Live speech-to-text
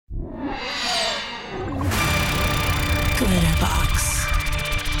Glitterbox.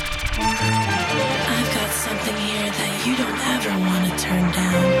 I've got something here that you don't ever want to turn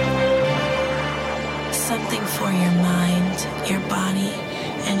down. Something for your mind, your body,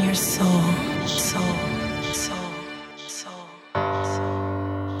 and your soul. Soul.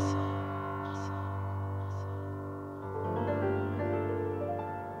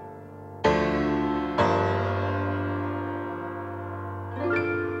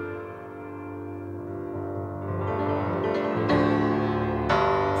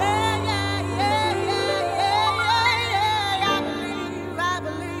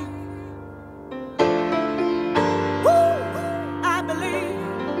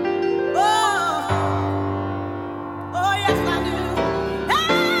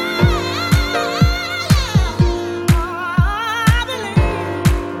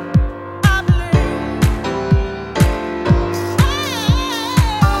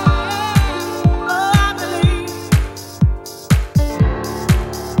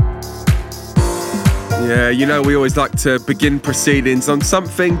 You know, we always like to begin proceedings on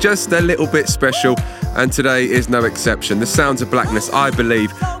something just a little bit special, and today is no exception. The Sounds of Blackness, I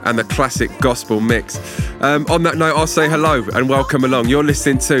Believe, and the classic gospel mix. On that note, I'll say hello and welcome along. You're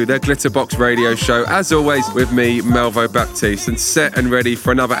listening to the Glitterbox Radio Show, as always, with me, Melvo Baptiste, and set and ready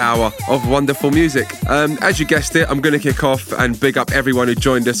for another hour of wonderful music. As you guessed it, I'm going to kick off and big up everyone who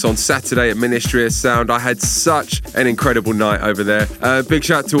joined us on Saturday at Ministry of Sound. I had such an incredible night over there. Big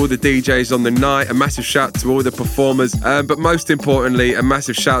shout out to all the DJs on the night, a massive shout to all the performers, but most importantly, a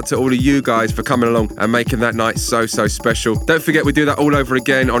massive shout to all of you guys for coming along and making that night so special. Don't forget, we do that all over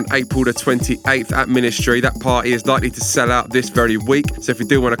again on April the 28th at Ministry. That party is likely to sell out this very week, so if you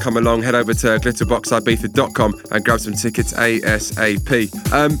do want to come along, head over to glitterboxibiza.com and grab some tickets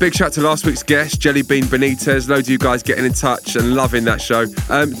ASAP. Big shout to last week's guest, Jelly Bean Benitez. Loads of you guys getting in touch and loving that show.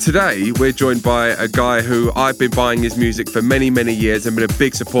 Today, we're joined by a guy who I've been buying his music for many years and been a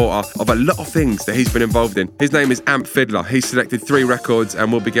big supporter of a lot of things that he's been involved in. His name is Amp Fiddler. He's selected 3 records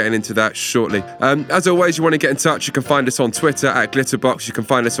and we'll be getting into that shortly. As always, you want to get in touch, you can find us on Twitter at Glitterbox. You can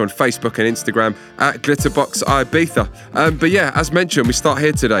find us on Facebook and Instagram at Glitterboxibiza. But yeah, as mentioned, we start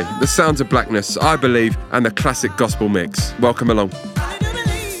here today. The Sounds of Blackness, I Believe, and the classic gospel mix. Welcome along.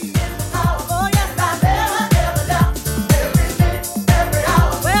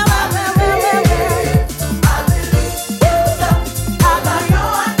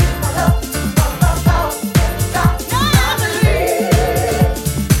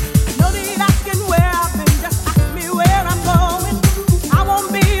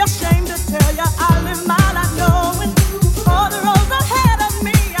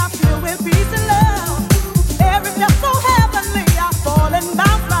 Every step so heavenly, I fall in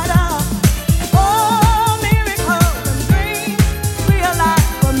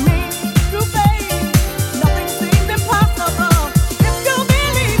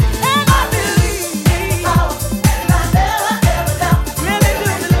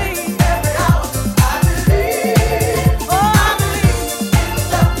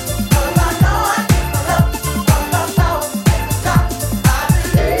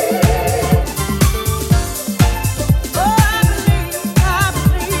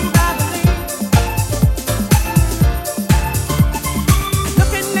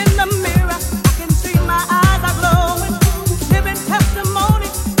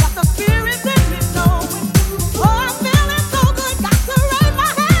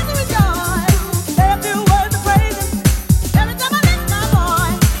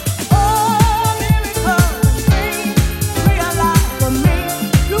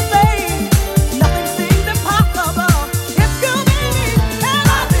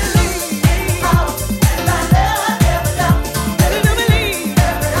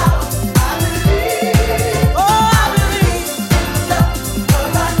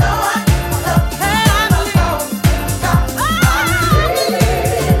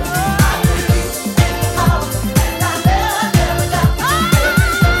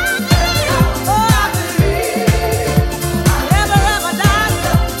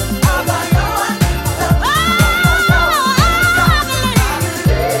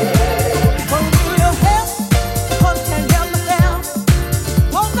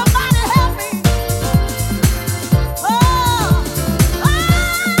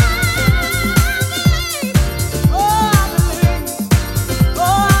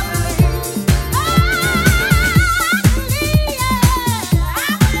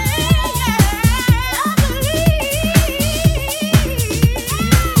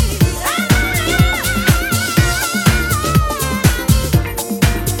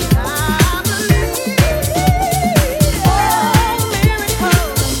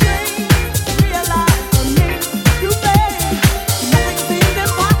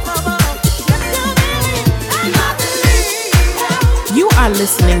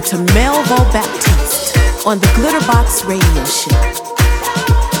listening to Melvo Baptiste on the Glitterbox Radio Show.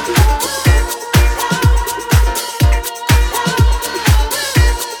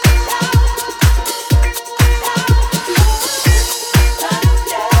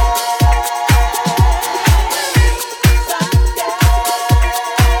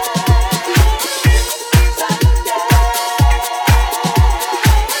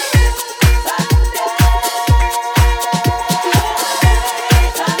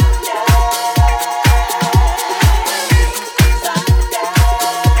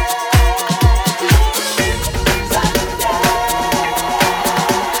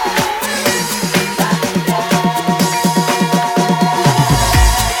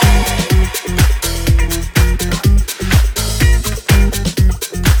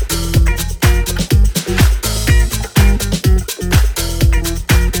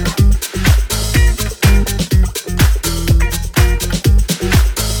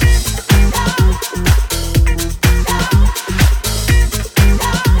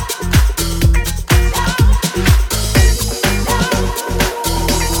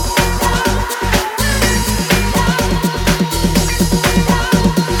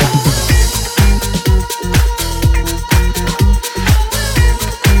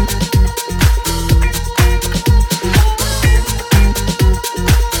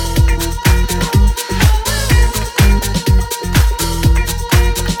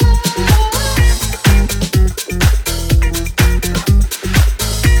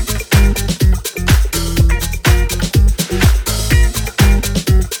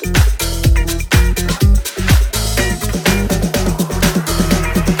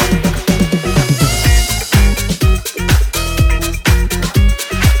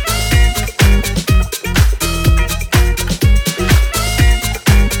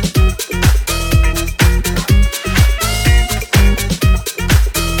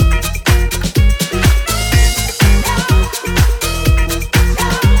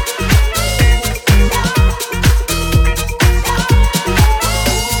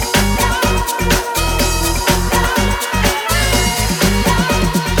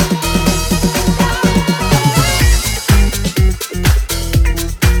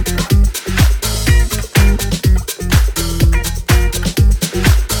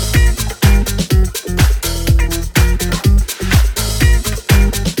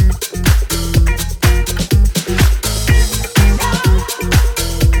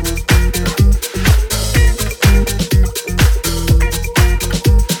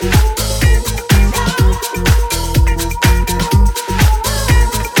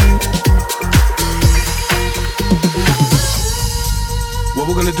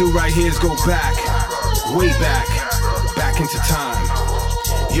 Go back, way back, back into time.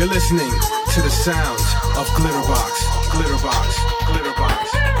 You're listening to the sounds of Glitterbox, Glitterbox, Glitterbox,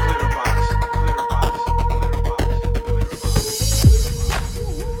 Glitterbox.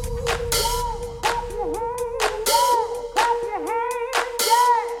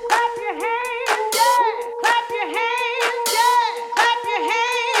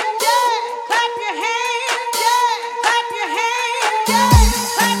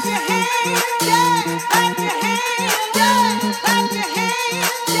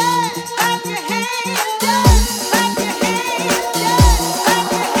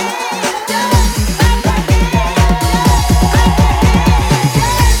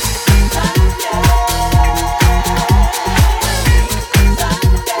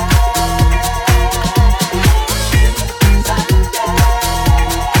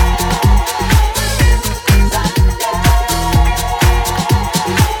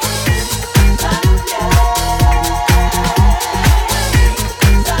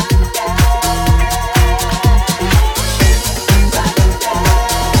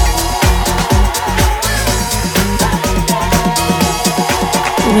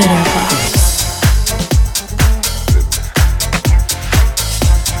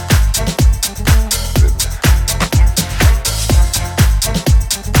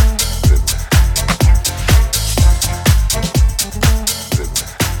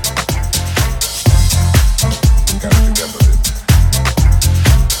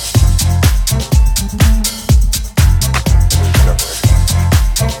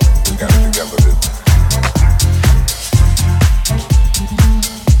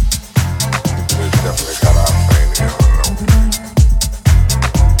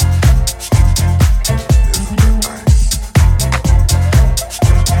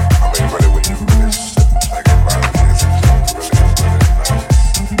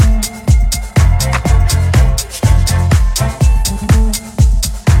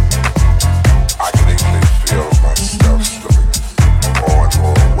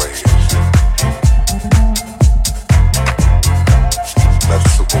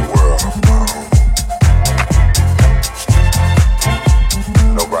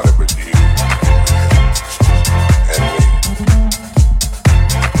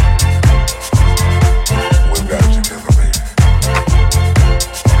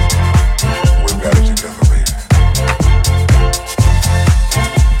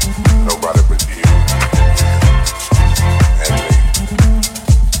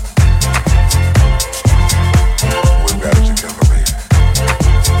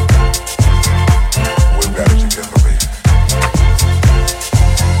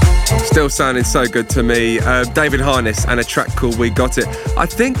 still sounding so good to me. David Harness and a track called We Got It. I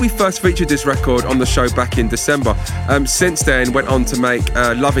think we first featured this record on the show back in December. Since then, went on to make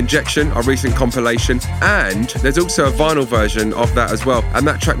Love Injection, our recent compilation, and there's also a vinyl version of that as well. And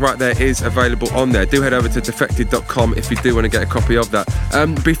that track right there is available on there. Do head over to defected.com if you do want to get a copy of that.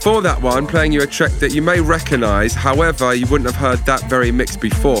 Before that one, playing you a track that you may recognise, however, you wouldn't have heard that very mix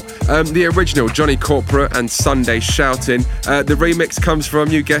before. The original, Johnny Corporate and Sunday Shouting. The remix comes from,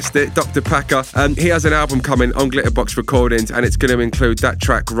 you guessed it, Dr. Packer. He has an album coming on Glitterbox Recordings, and it's going to include that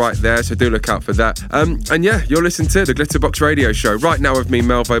track right there, so do look out for that. And yeah, you're listening to the Glitterbox Radio Show right now with me,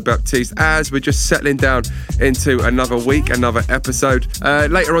 Melvo Baptiste, as we're just settling down into another week, another episode.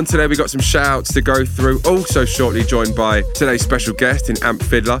 Later on today, we got some shout-outs to go through, also shortly joined by today's special guest in Amp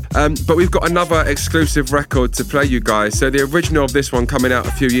Fiddler. But we've got another exclusive record to play you guys. So the original of this one coming out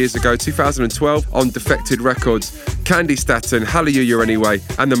a few years ago, 2012, on Defected Records. Candy Staton, Hallelujah Anyway,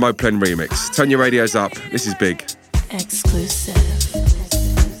 and the Moplen remix. Turn your radios up, this is big. Exclusive.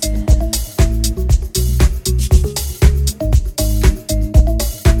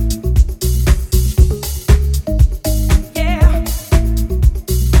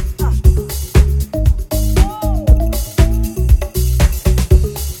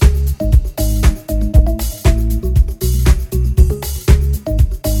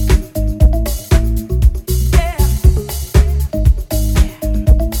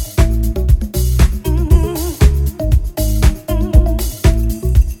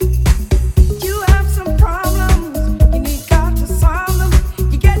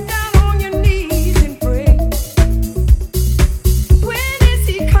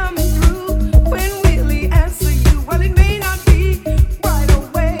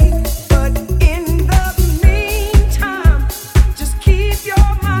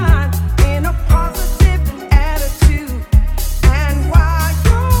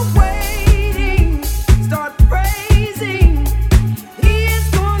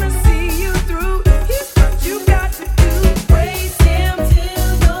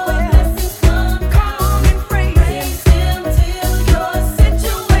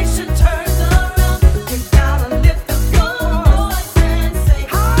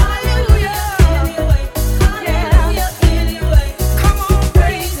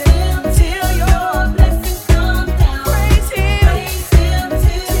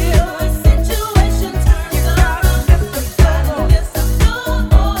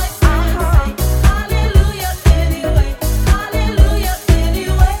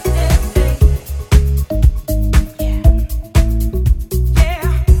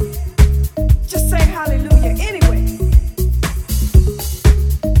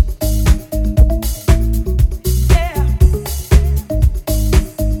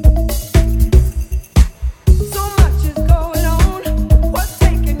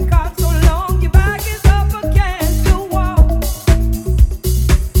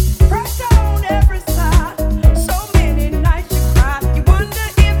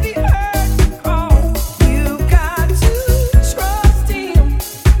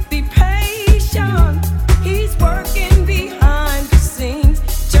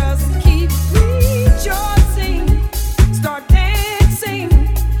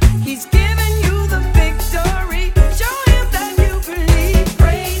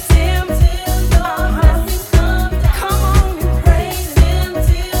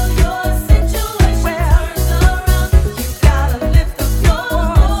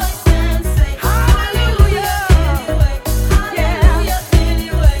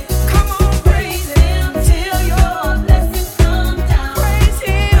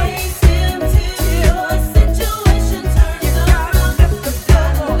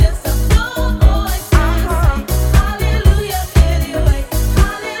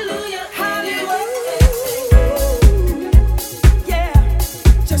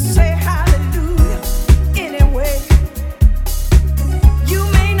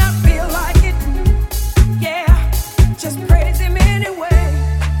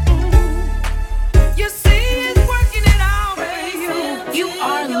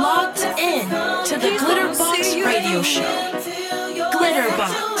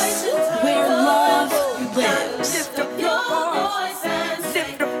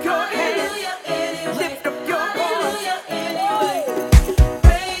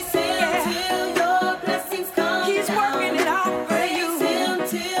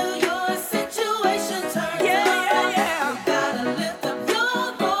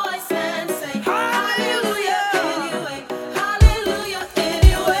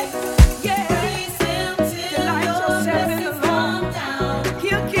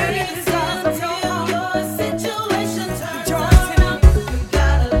 He'll give you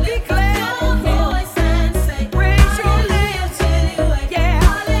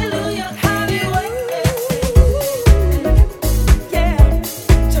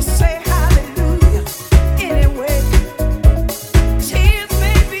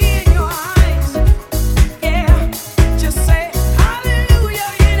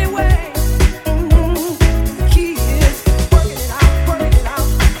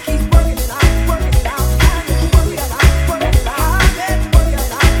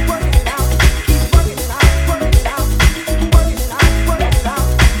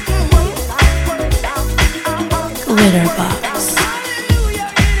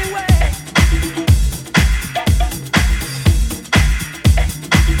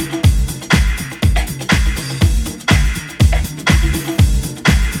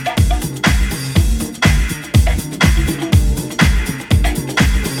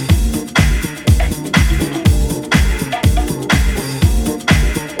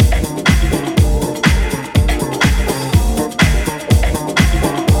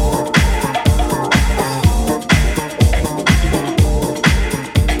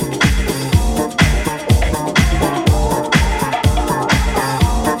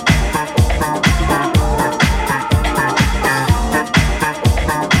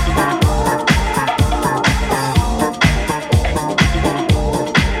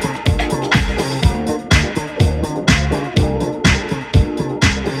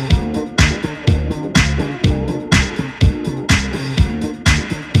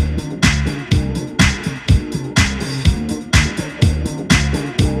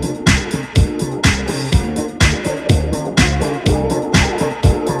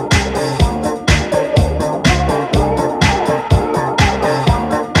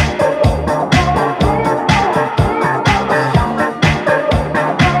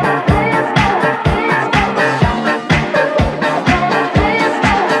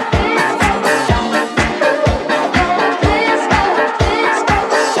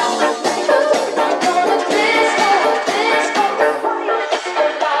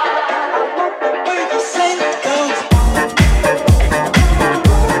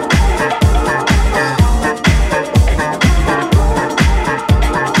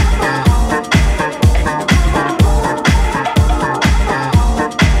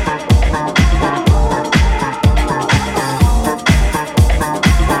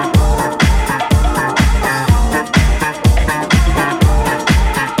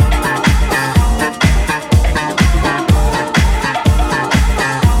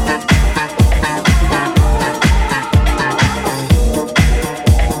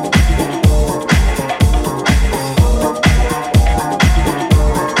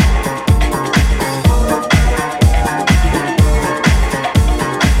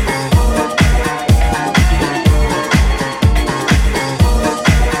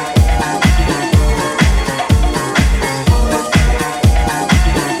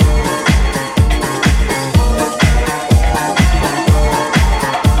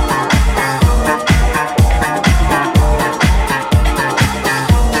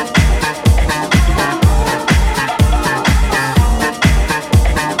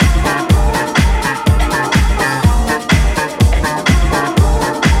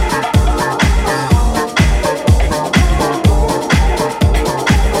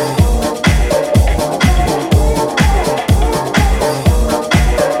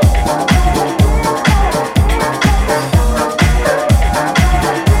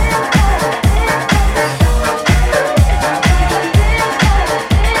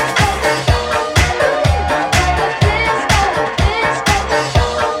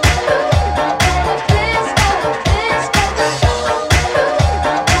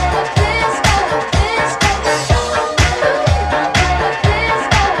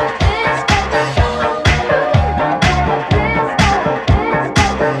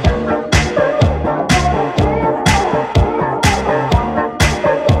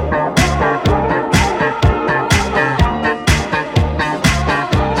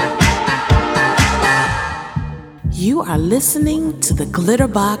are listening to the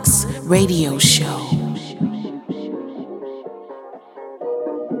Glitterbox Radio Show.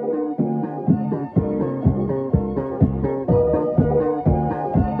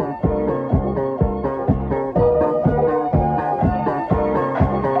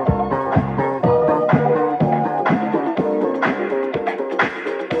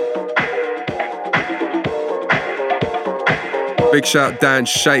 Big shout Dan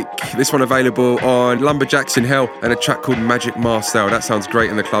Shake. This one available on Lumberjacks in Hell and a track called Magic Marcel. That sounds great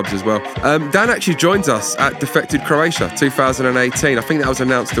in the clubs as well. Dan actually joins us at Defected Croatia 2018. I think that was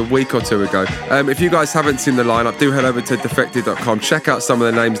announced a week or two ago. If you guys haven't seen the lineup, do head over to defected.com. Check out some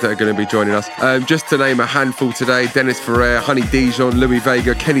of the names that are going to be joining us. Just to name a handful today: Dennis Ferrer, Honey Dijon, Louis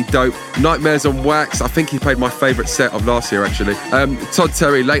Vega, Kenny Dope, Nightmares on Wax. I think he played my favourite set of last year actually. Todd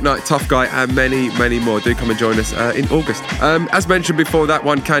Terry, Late Night Tough Guy, and many, many more. Do come and join us in August. As mentioned before, that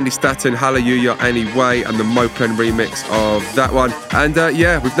one, Candy Staten, Hallelujah Anyway, and the Moplen remix of that one. And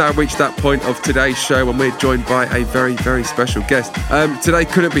we've now reached that point of today's show when we're joined by a very, very special guest. Today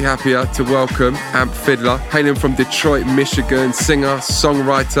couldn't be happier to welcome Amp Fiddler, hailing from Detroit, Michigan, singer,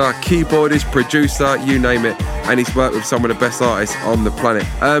 songwriter, keyboardist, producer, you name it. And he's worked with some of the best artists on the planet.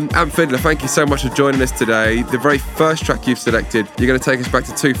 Amp Fiddler, thank you so much for joining us today. The very first track you've selected, you're going to take us back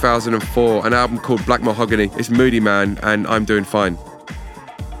to 2004, an album called Black Mahogany. It's Moody Man, and I'm Doing Fine.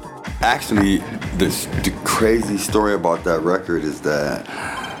 Actually, the crazy story about that record is that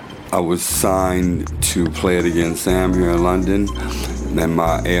I was signed to Play It Again Sam here in London, and then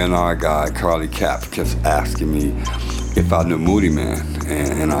my A&R guy, Carly Cap, kept asking me if I knew Moody Man,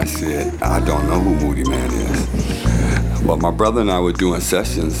 and I said, I don't know who Moody Man is. But my brother and I were doing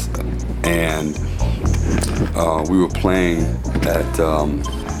sessions, and we were playing at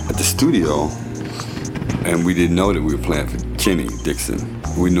the studio, and we didn't know that we were playing for Kenny Dixon.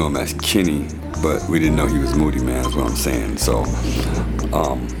 We knew him as Kenny, but we didn't know he was Moody Man, is what I'm saying. So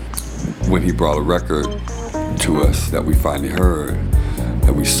when he brought a record to us that we finally heard,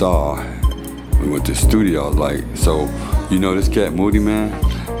 that we saw, we went to the studio. I was like, so you know this cat Moody Man?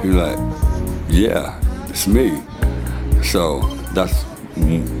 He was like, yeah, it's me. So that's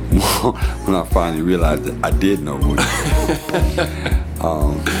when I finally realized that I did know Moody.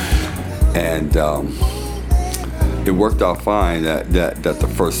 It worked out fine that the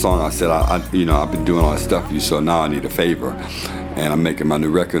first song I said, I've been doing all this stuff for you, so now I need a favor. And I'm making my new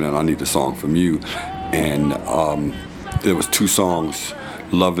record and I need a song from you. And there was two songs,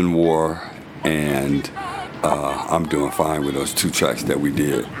 Love and War and I'm Doing Fine, with those two tracks that we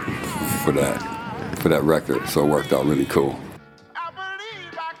did for that record. So it worked out really cool. I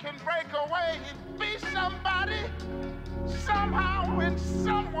believe I can break away, be somebody, somehow, in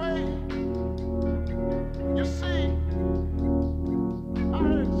some way. You see, I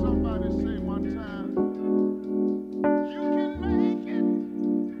heard somebody say one time, you can make it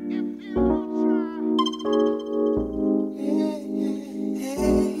if you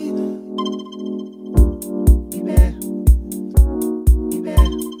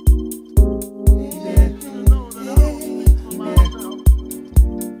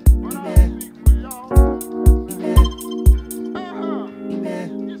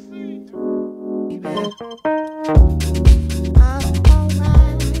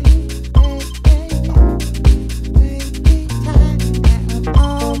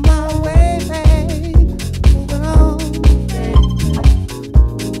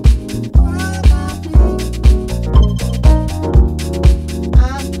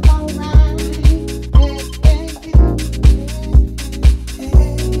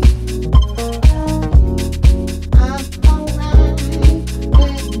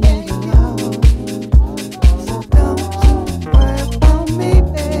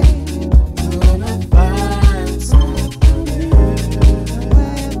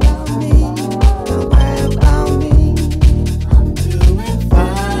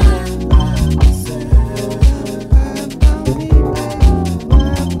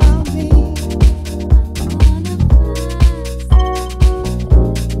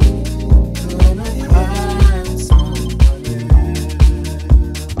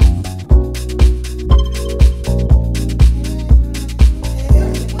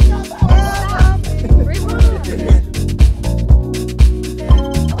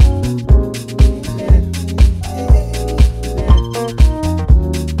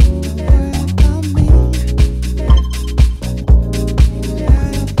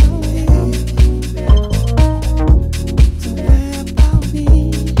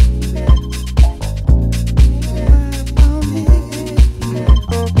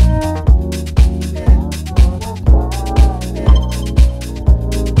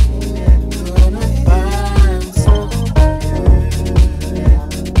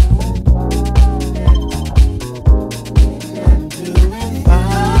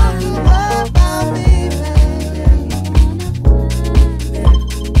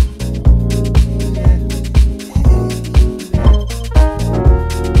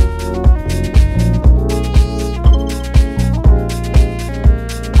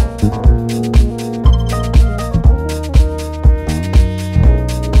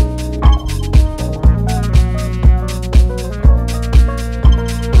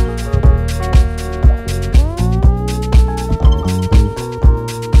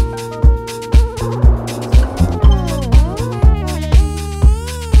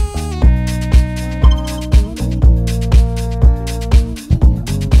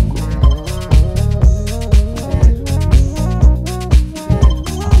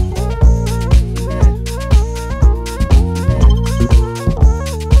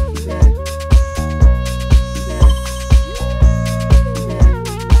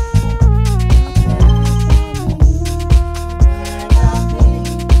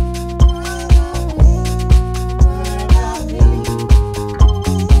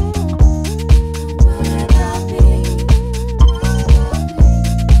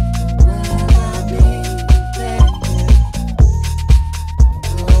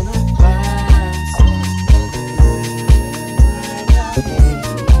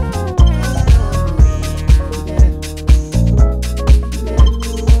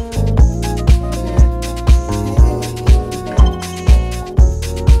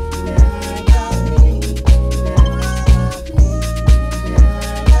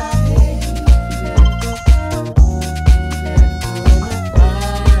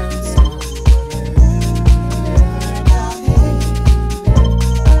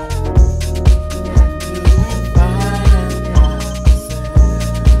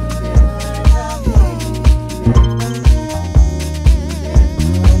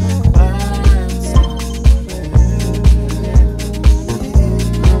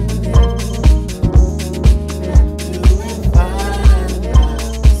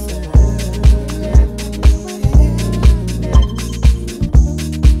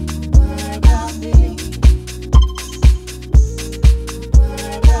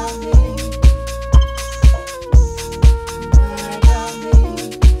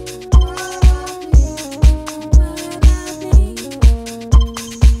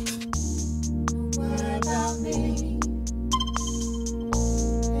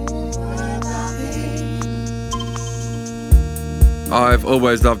I've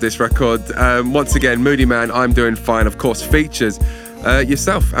always loved this record. Once again, Moody Man, I'm Doing Fine, of course, features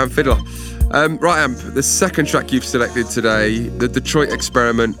yourself, Amp Fiddler. Right, Amp, the second track you've selected today, the Detroit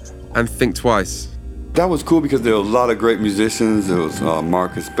Experiment and Think Twice. That was cool because there were a lot of great musicians. There was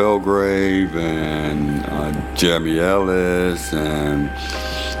Marcus Belgrave and Jeremy Ellis and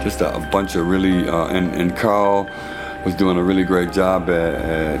just a bunch of really, and Carl was doing a really great job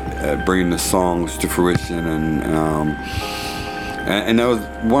at bringing the songs to fruition, and that was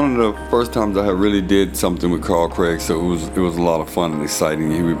one of the first times I really did something with Carl Craig. So it was a lot of fun and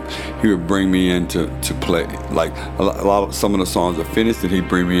exciting. He would bring me in to play like some of the songs are finished, and he'd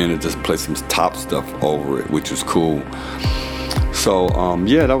bring me in and just play some top stuff over it, which was cool. So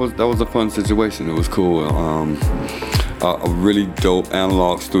yeah, that was a fun situation. It was cool. A really dope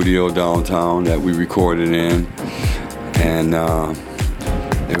analog studio downtown that we recorded in, and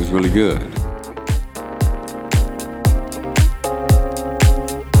it was really good.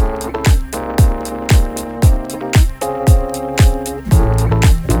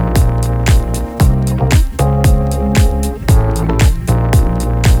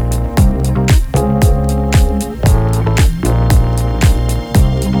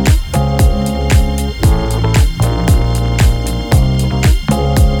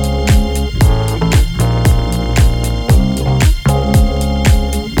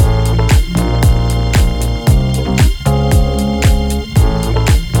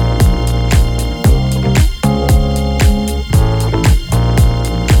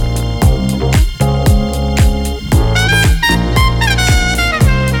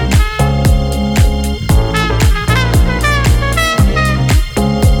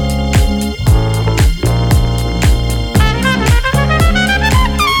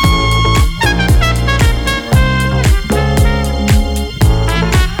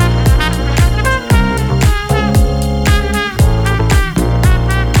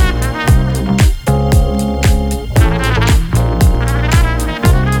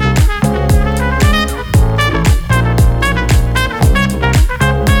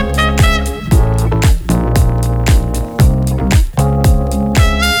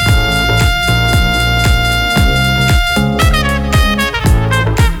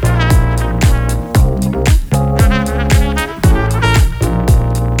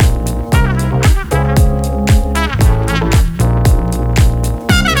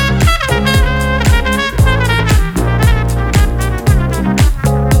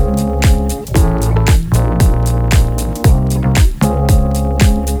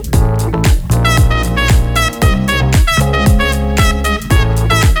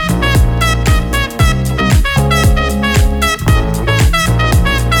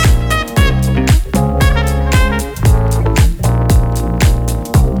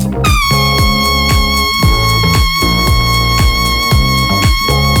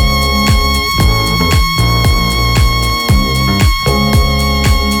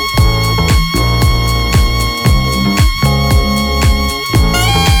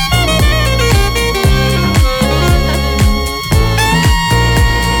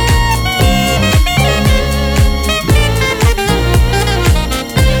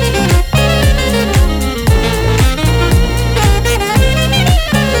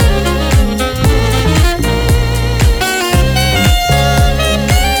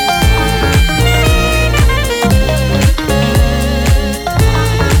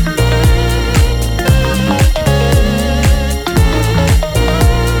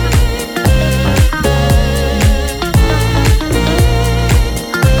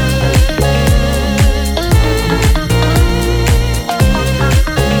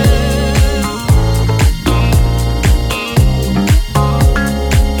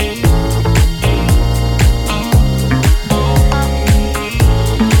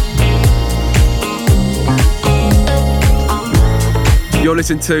 You're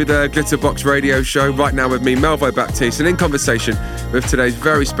listening to the Glitterbox Radio Show right now with me, Melvo Baptiste, and in conversation with today's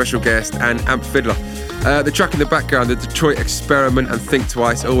very special guest and Amp Fiddler. The track in the background, the Detroit Experiment and Think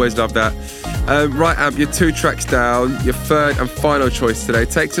Twice, always love that. Right, Amp, you're 2 tracks down. Your third and final choice today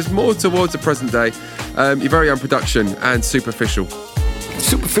takes us more towards the present day. Your very own production and Superficial.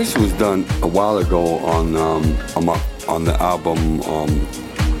 Superficial was done a while ago on the album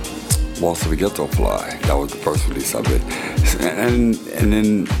Waltz of a Ghetto Fly. That was the first release of it. And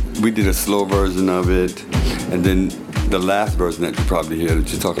then we did a slow version of it. And then the last version that you probably hear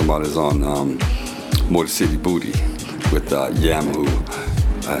that you're talking about is on Motor City Booty with Yamu.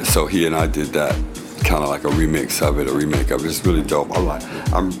 So he and I did that, kind of like a remix of it, a remake of it. It's really dope.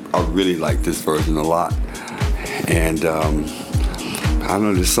 I really like this version a lot. And I don't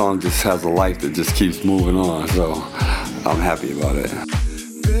know, this song just has a life that just keeps moving on. So I'm happy about it.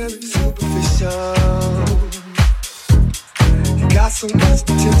 Very superficial. You got so much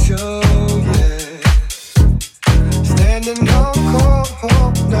potential, yeah. Standing on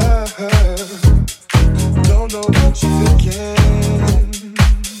corner, don't know what you're thinking.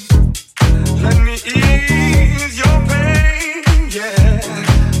 Let me ease your pain,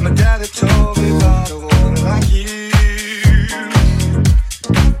 yeah. My daddy told me about a woman like you.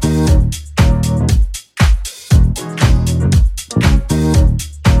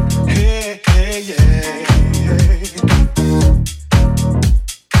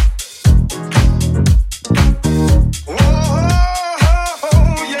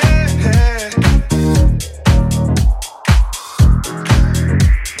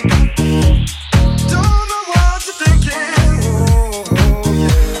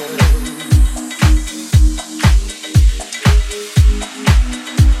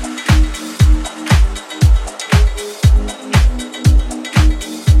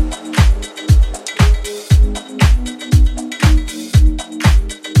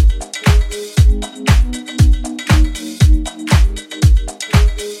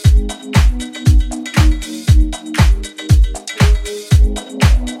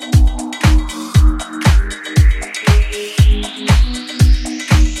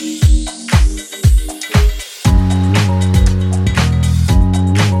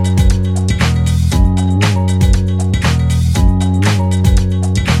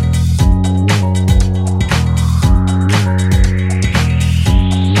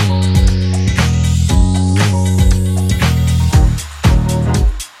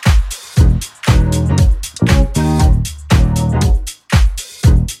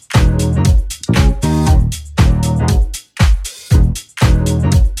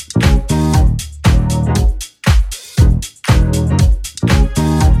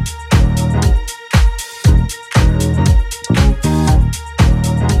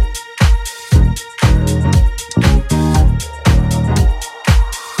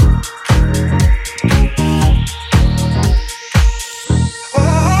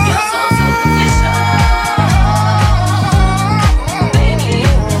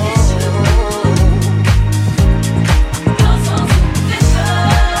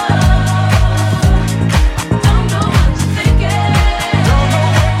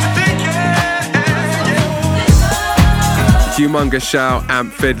 Humongous shout,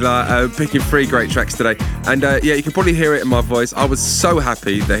 Amp Fiddler, picking 3 great tracks today. And yeah, you can probably hear it in my voice. I was so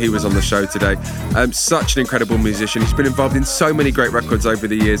happy that he was on the show today. Such an incredible musician. He's been involved in so many great records over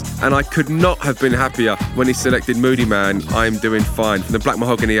the years, and I could not have been happier when he selected Moody Man, I'm Doing Fine, from the Black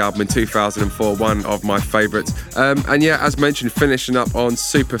Mahogany album in 2004, one of my favourites. And yeah, as mentioned, finishing up on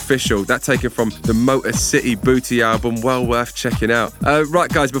Superficial, that taken from the Motor City Booty album, well worth checking out. Right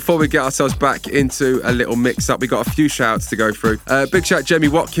guys, before we get ourselves back into a little mix-up, we got a few shouts to go through. Big shout Jamie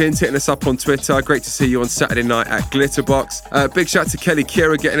Watkins hitting us up on Twitter. Great to see you on Saturday night at Glitterbox. Big shout to Kelly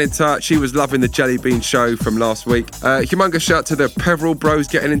Kira getting in touch. She was loving the Jelly Bean show from last week. Humongous shout to the Peveril Bros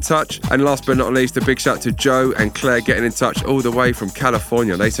getting in touch. And last but not least, a big shout to Joe and Claire getting in touch all the way from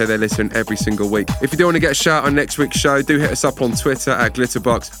California. They say they listen every single week. If you do want to get a shout on next week's show, do hit us up on Twitter at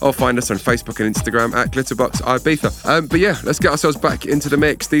Glitterbox, or find us on Facebook and Instagram at Glitterbox Ibiza. But yeah, let's get ourselves back into the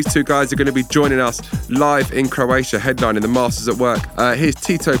mix. These two guys are going to be joining us live in Croatia, headlining the Masters at Work. Here's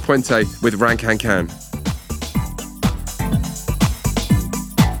Tito Puente with Rankan Can.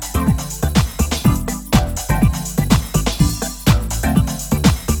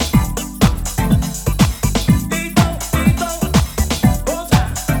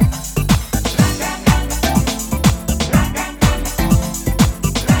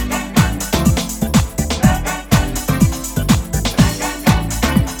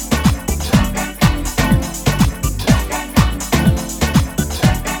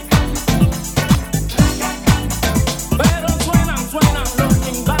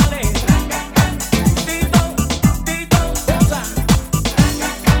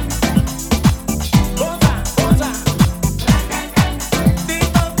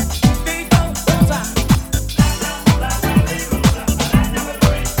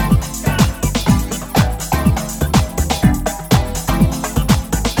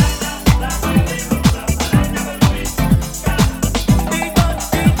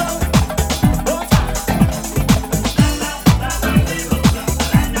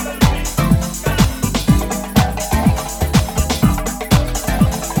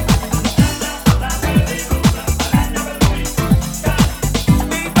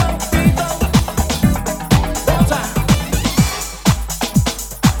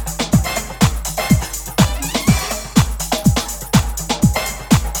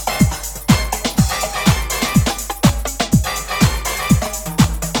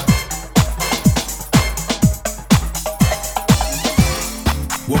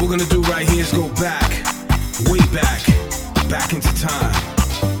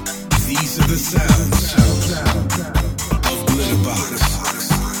 the sounds of Glitterbox.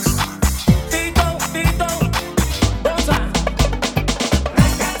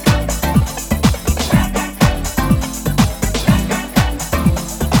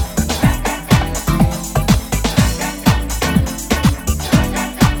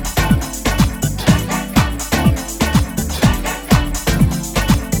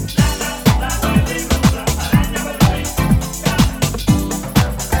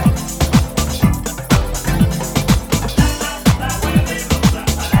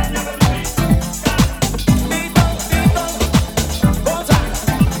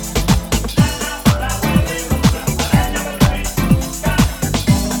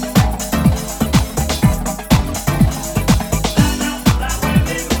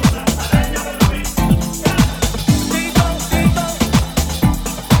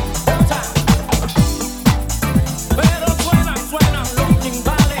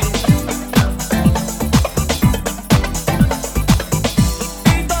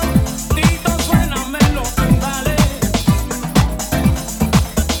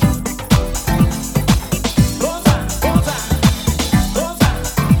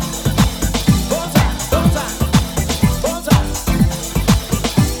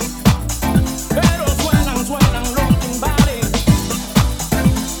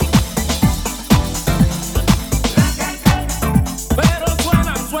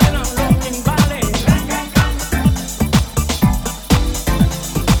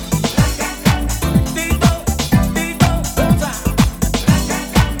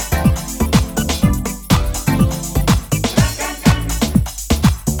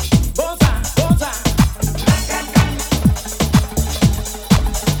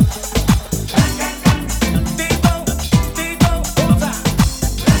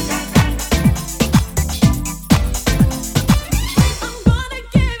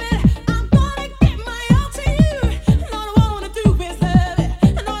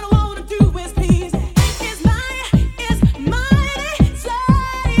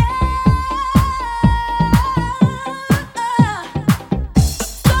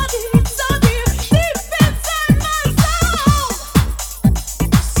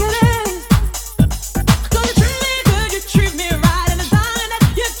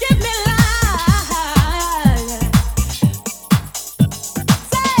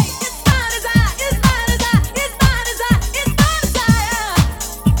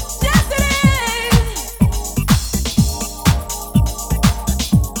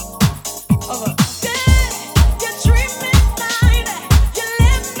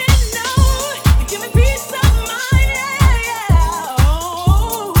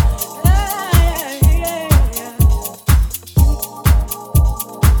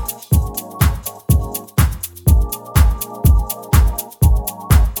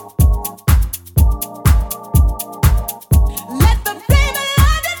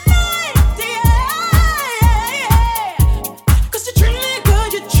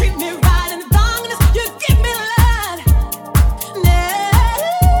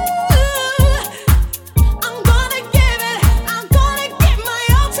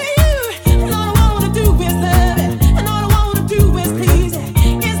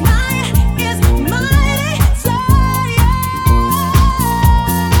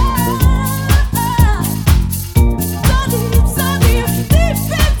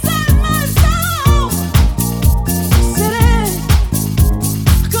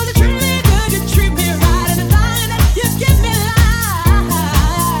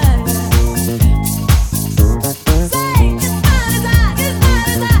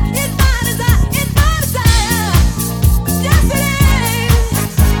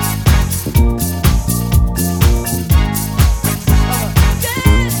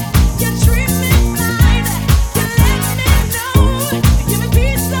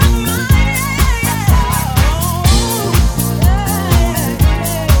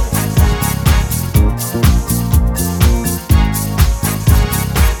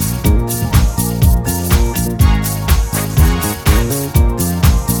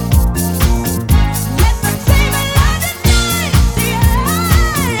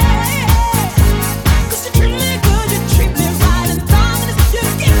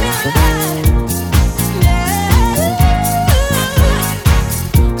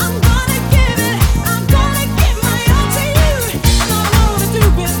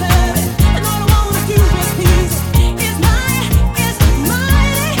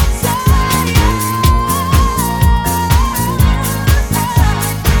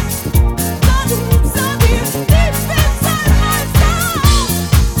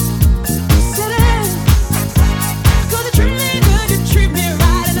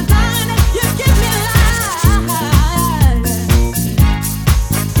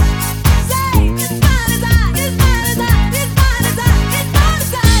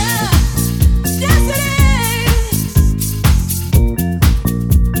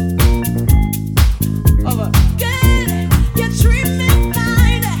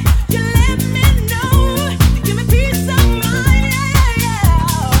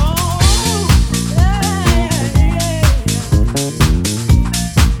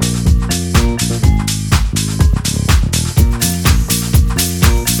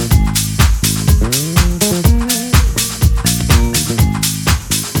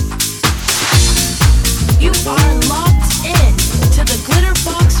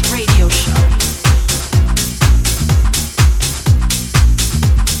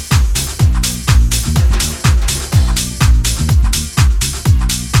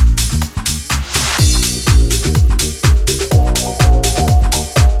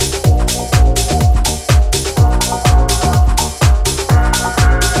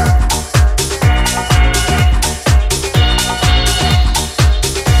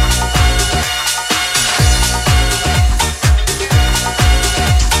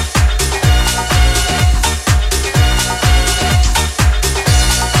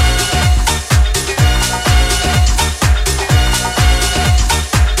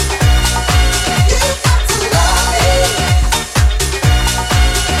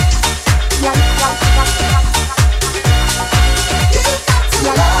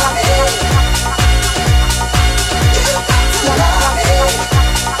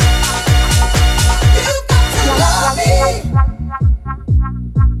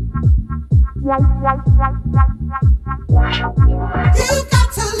 got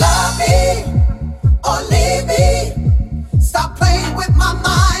to love me or leave me. Stop playing with my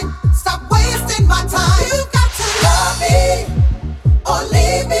mind. Stop wasting my time. You got to love me or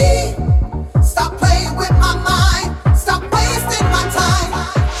leave me. Stop playing with my mind. Stop wasting my time.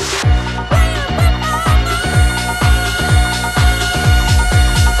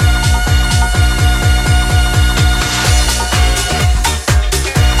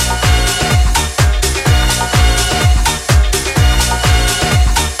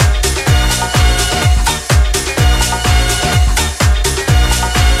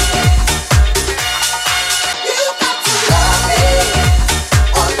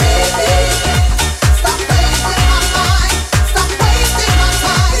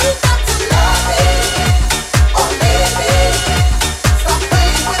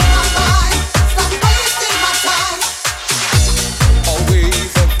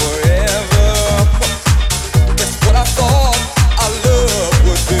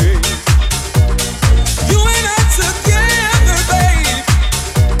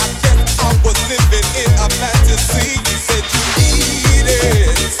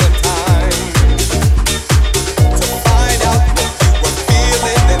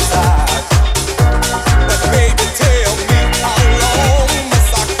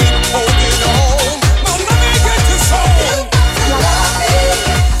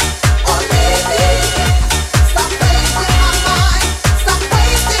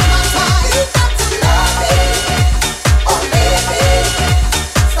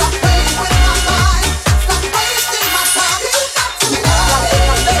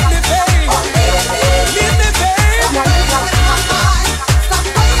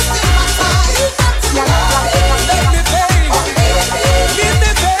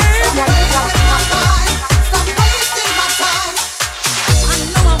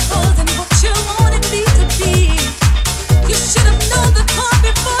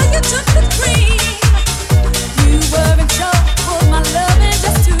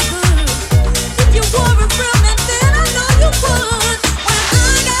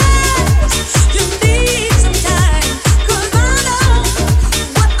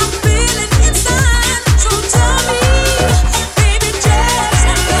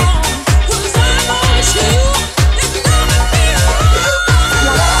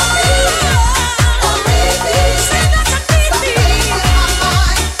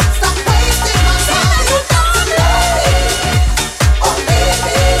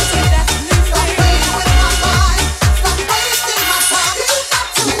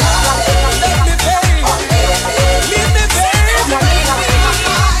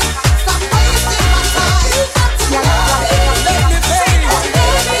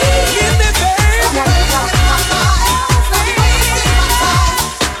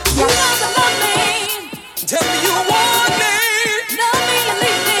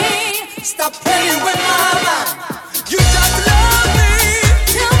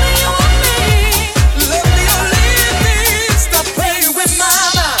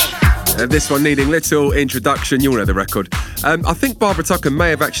 This one needing little introduction. You'll know the record. I think Barbara Tucker may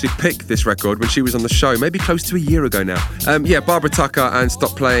have actually picked this record when she was on the show, maybe close to a year ago now. Barbara Tucker and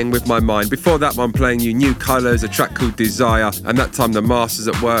Stop Playing With My Mind. Before that one, playing you New Colours, a track called Desire, and that time the Masters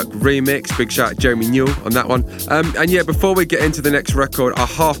at Work remix. Big shout out Jeremy Newell on that one. Before we get into the next record, I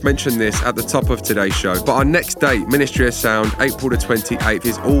half mentioned this at the top of today's show, but our next date, Ministry of Sound, April the 28th,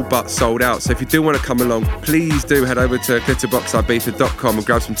 is all but sold out. So if you do want to come along, please do head over to glitterboxibiza.com and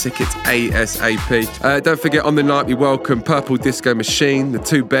grab some tickets ASAP. Don't forget, on the night we welcome Purple Disco Machine, the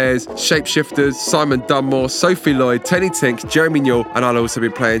Two Bears, Shapeshifters, Simon Dunmore, Sophie Lloyd, Tenny Tink, Jeremy Newell, and I'll also be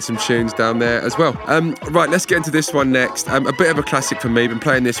playing some tunes down there as well. Right, let's get into this one next. A bit of a classic for me, been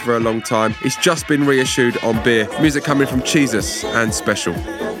playing this for a long time. It's just been reissued on beer. Music coming from Jesus and Special.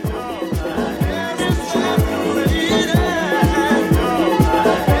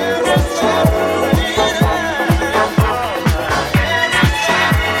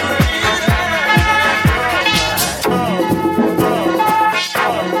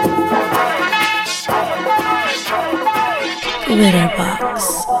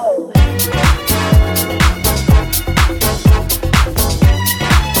 Glitterbox.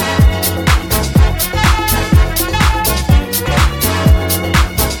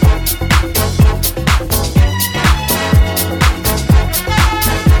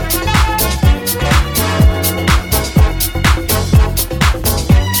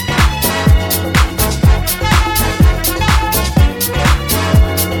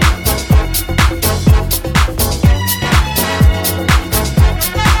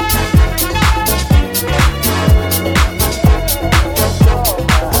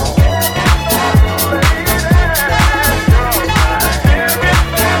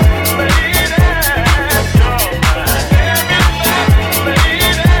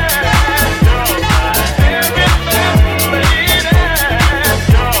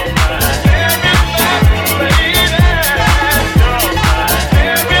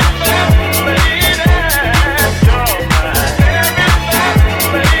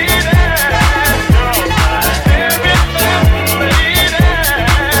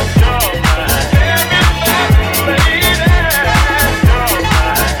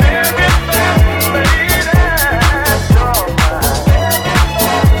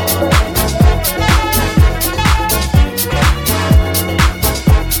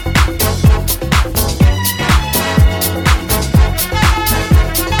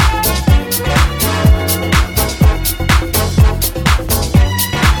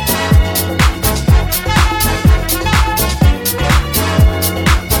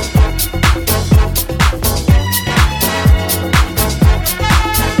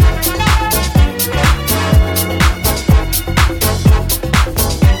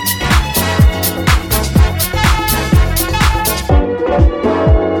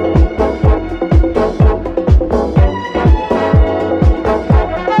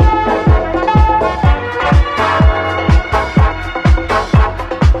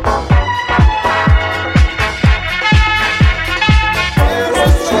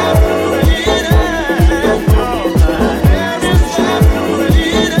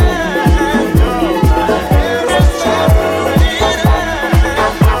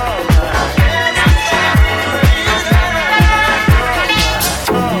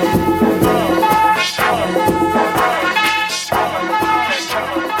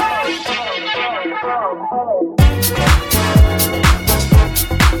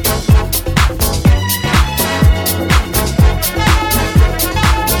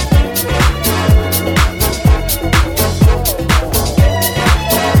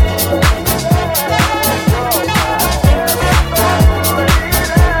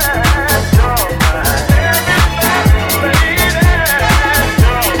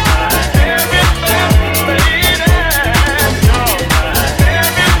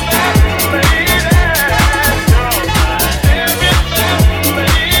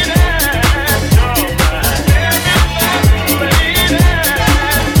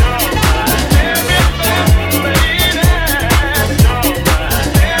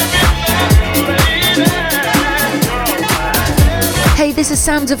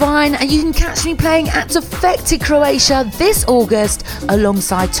 Sam Divine, and you can catch me playing at Defected Croatia this August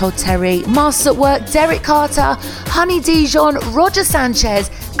alongside Todd Terry, Masters at Work, Derek Carter, Honey Dijon, Roger Sanchez,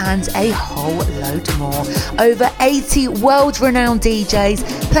 and a whole load more. Over 80 world-renowned DJs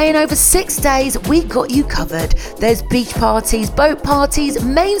playing over 6 days. We got you covered. There's beach parties, boat parties,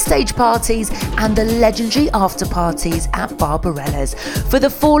 main stage parties, and the legendary after parties at Barbarella's. For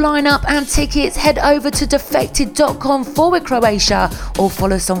the full lineup and tickets, head over to defected.com/Croatia or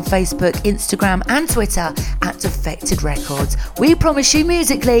follow us on Facebook, Instagram, and Twitter at Defected Records. We promise you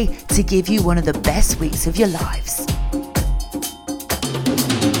musically to give you one of the best weeks of your lives.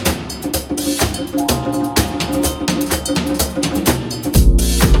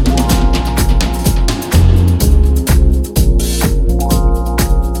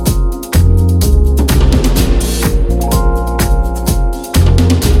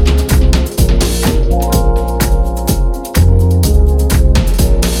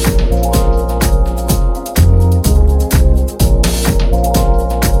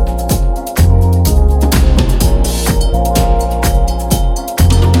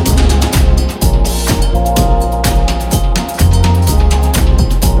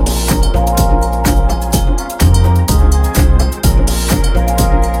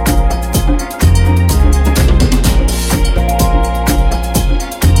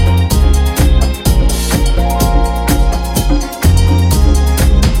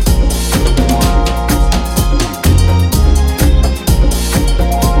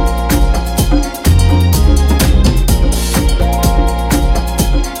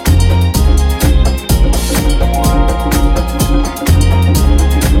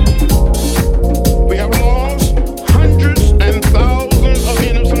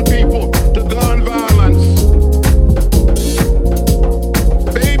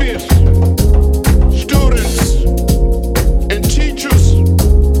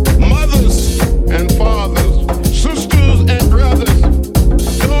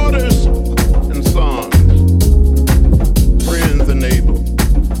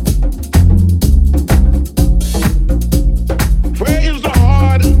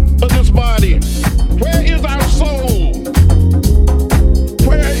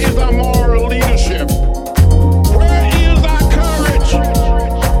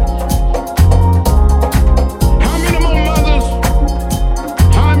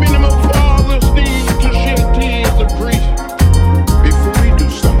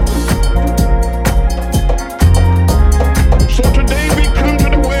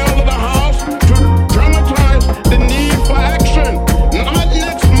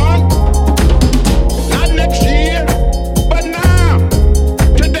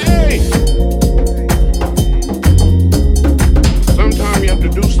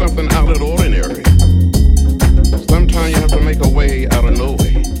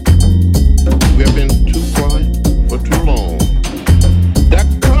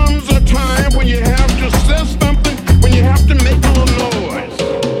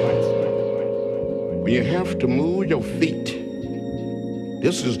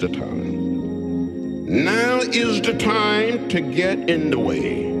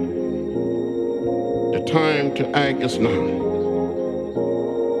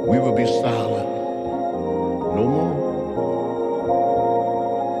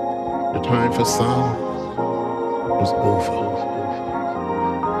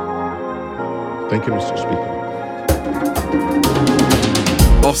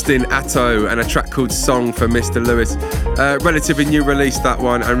 Austin Atto and a track called Song for Mr. Lewis. Relatively new release, that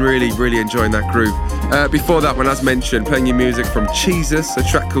one, and really enjoying that groove. Before that one, as mentioned, playing your music from Jesus, a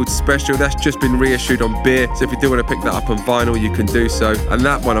track called Special. That's just been reissued on Beer, so if you do want to pick that up on vinyl, you can do so. And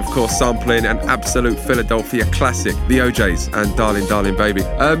that one, of course, sampling an absolute Philadelphia classic, the OJs and Darling Darling Baby.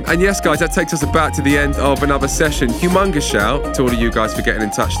 And yes, guys, that takes us about to the end of another session. Humongous shout to all of you guys for getting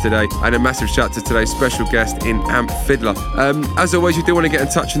in touch today, and a massive shout to today's special guest in Amp Fiddler. As always, you do want to get in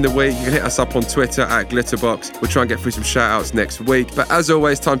touch in the week, you can hit us up on Twitter at Glitterbox. We'll try and get through some shout outs next week. But as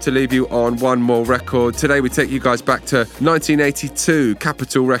always, time to leave you on one more record. Today we take you guys back to 1982,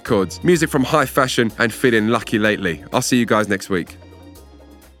 Capitol Records. Music from High Fashion and Feeling Lucky Lately. I'll see you guys next week.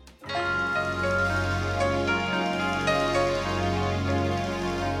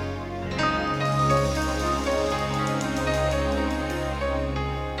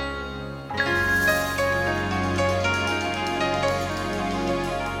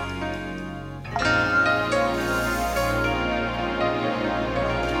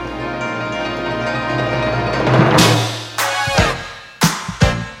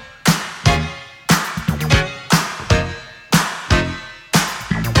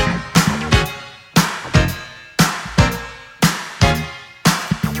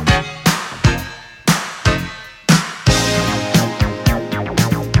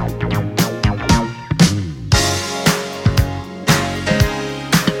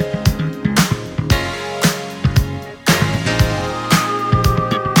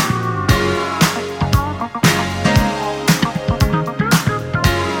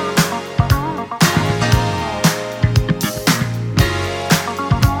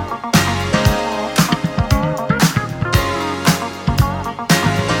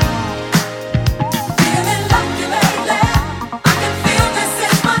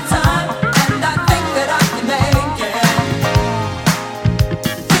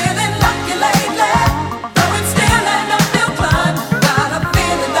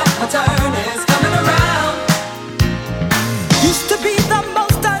 the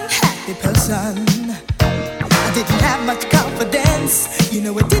most unhappy person. I didn't have much confidence, you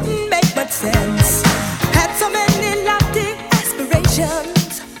know it didn't make much sense. Had so many lofty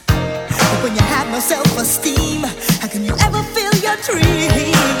aspirations, but when you have no self-esteem, how can you ever feel your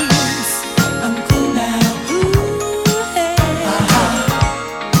dreams?